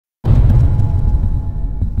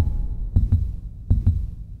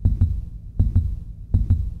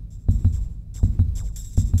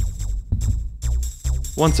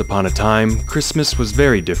Once upon a time, Christmas was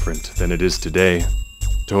very different than it is today.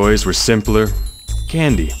 Toys were simpler,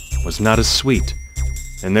 candy was not as sweet,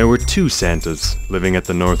 and there were two Santas living at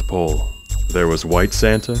the North Pole. There was White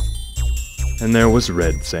Santa, and there was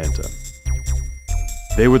Red Santa.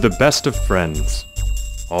 They were the best of friends.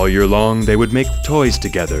 All year long, they would make toys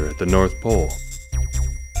together at the North Pole.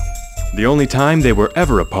 The only time they were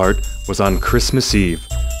ever apart was on Christmas Eve,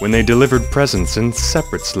 when they delivered presents in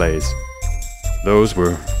separate sleighs. Those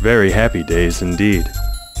were very happy days indeed.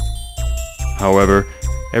 However,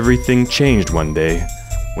 everything changed one day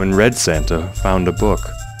when Red Santa found a book.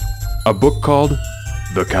 A book called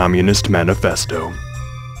The Communist Manifesto.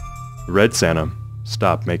 Red Santa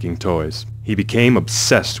stopped making toys. He became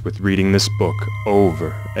obsessed with reading this book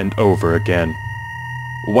over and over again.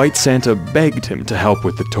 White Santa begged him to help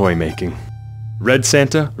with the toy making. Red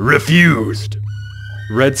Santa refused.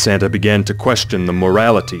 Red Santa began to question the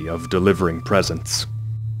morality of delivering presents.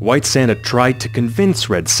 White Santa tried to convince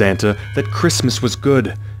Red Santa that Christmas was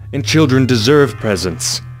good and children deserved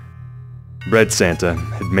presents. Red Santa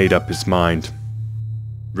had made up his mind.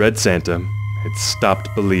 Red Santa had stopped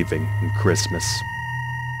believing in Christmas.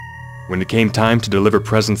 When it came time to deliver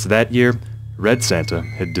presents that year, Red Santa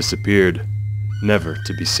had disappeared, never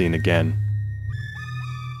to be seen again.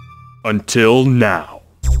 Until now.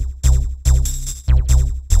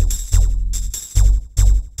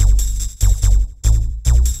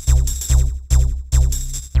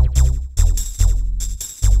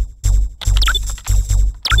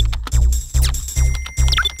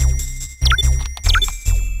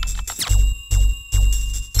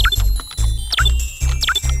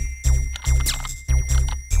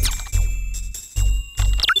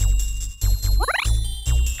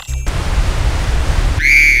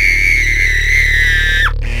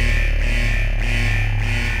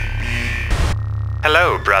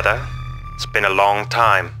 Hello, brother. It's been a long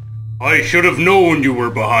time. I should have known you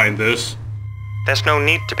were behind this. There's no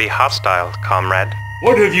need to be hostile, comrade.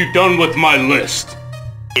 What have you done with my list?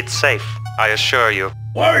 It's safe, I assure you.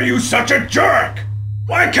 Why are you such a jerk?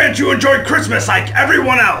 Why can't you enjoy Christmas like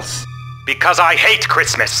everyone else? Because I hate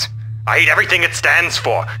Christmas. I hate everything it stands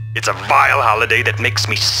for. It's a vile holiday that makes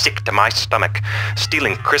me sick to my stomach.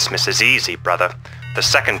 Stealing Christmas is easy, brother. The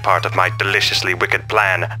second part of my deliciously wicked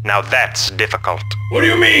plan, now that's difficult. What do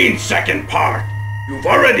you mean, second part? You've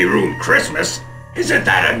already ruined Christmas. Isn't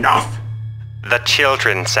that enough? The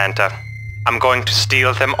children, Santa. I'm going to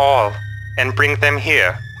steal them all and bring them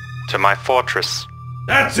here, to my fortress.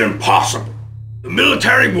 That's impossible. The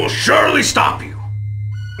military will surely stop you.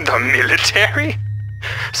 The military?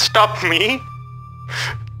 Stop me?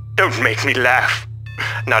 Don't make me laugh.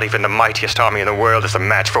 Not even the mightiest army in the world is a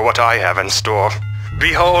match for what I have in store.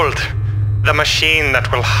 Behold, the machine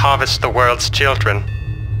that will harvest the world's children.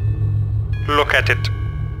 Look at it.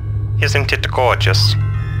 Isn't it gorgeous?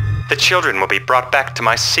 The children will be brought back to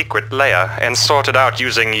my secret lair and sorted out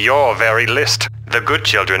using your very list. The good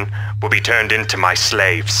children will be turned into my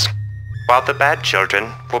slaves, while the bad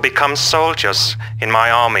children will become soldiers in my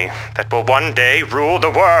army that will one day rule the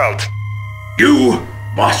world. You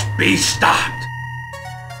must be stopped.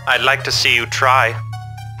 I'd like to see you try,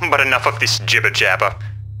 but enough of this jibber-jabber.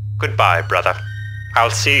 Goodbye, brother. I'll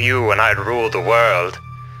see you when I rule the world.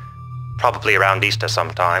 Probably around Easter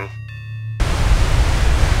sometime.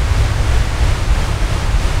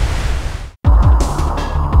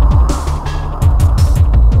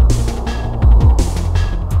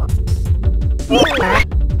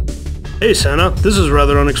 Hey Santa, this is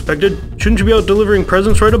rather unexpected. Shouldn't you be out delivering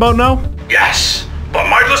presents right about now? Yes, but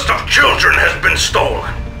my list of children has been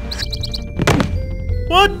stolen.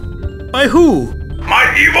 What? By who?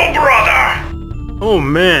 My evil brother! Oh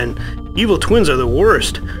man, evil twins are the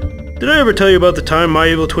worst. Did I ever tell you about the time my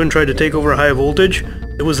evil twin tried to take over high voltage?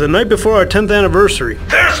 It was the night before our 10th anniversary.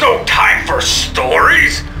 There's no time for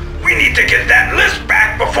stories! We need to get that list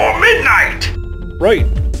back before midnight! Right.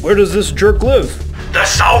 Where does this jerk live? The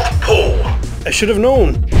South Pole! I should have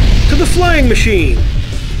known. To the flying machine!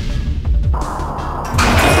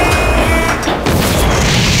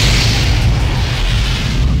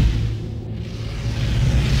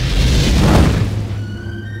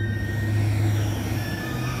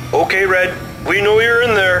 Okay, Red. We know you're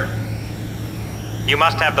in there. You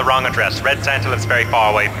must have the wrong address. Red Santa lives very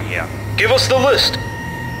far away from here. Give us the list.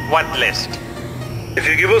 What list? If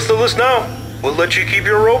you give us the list now, we'll let you keep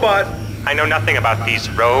your robot. I know nothing about these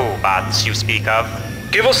robots you speak of.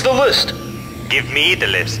 Give us the list. Give me the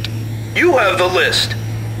list. You have the list.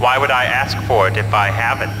 Why would I ask for it if I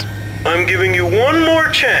haven't? I'm giving you one more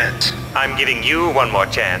chance. I'm giving you one more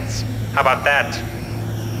chance. How about that?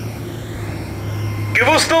 Give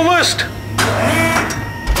us the list.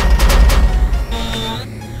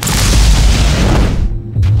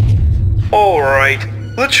 Alright,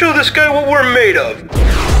 let's show this guy what we're made of.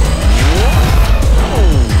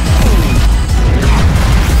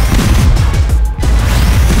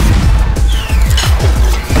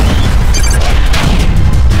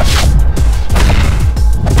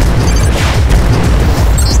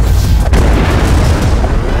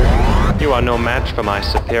 You are no match for my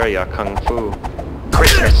superior kung fu.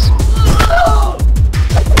 Christmas!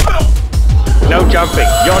 No jumping,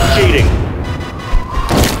 you're cheating!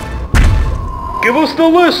 Give us the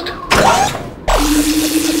list!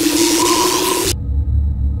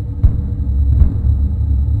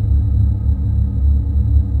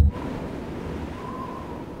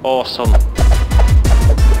 Awesome.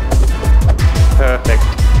 Perfect.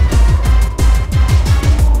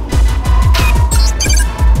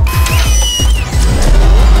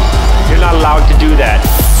 You're not allowed to do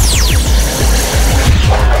that.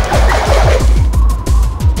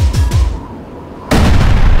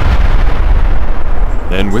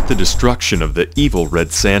 And with the destruction of the evil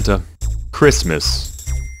Red Santa, Christmas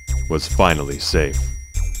was finally safe.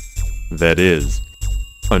 That is,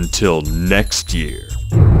 until next year.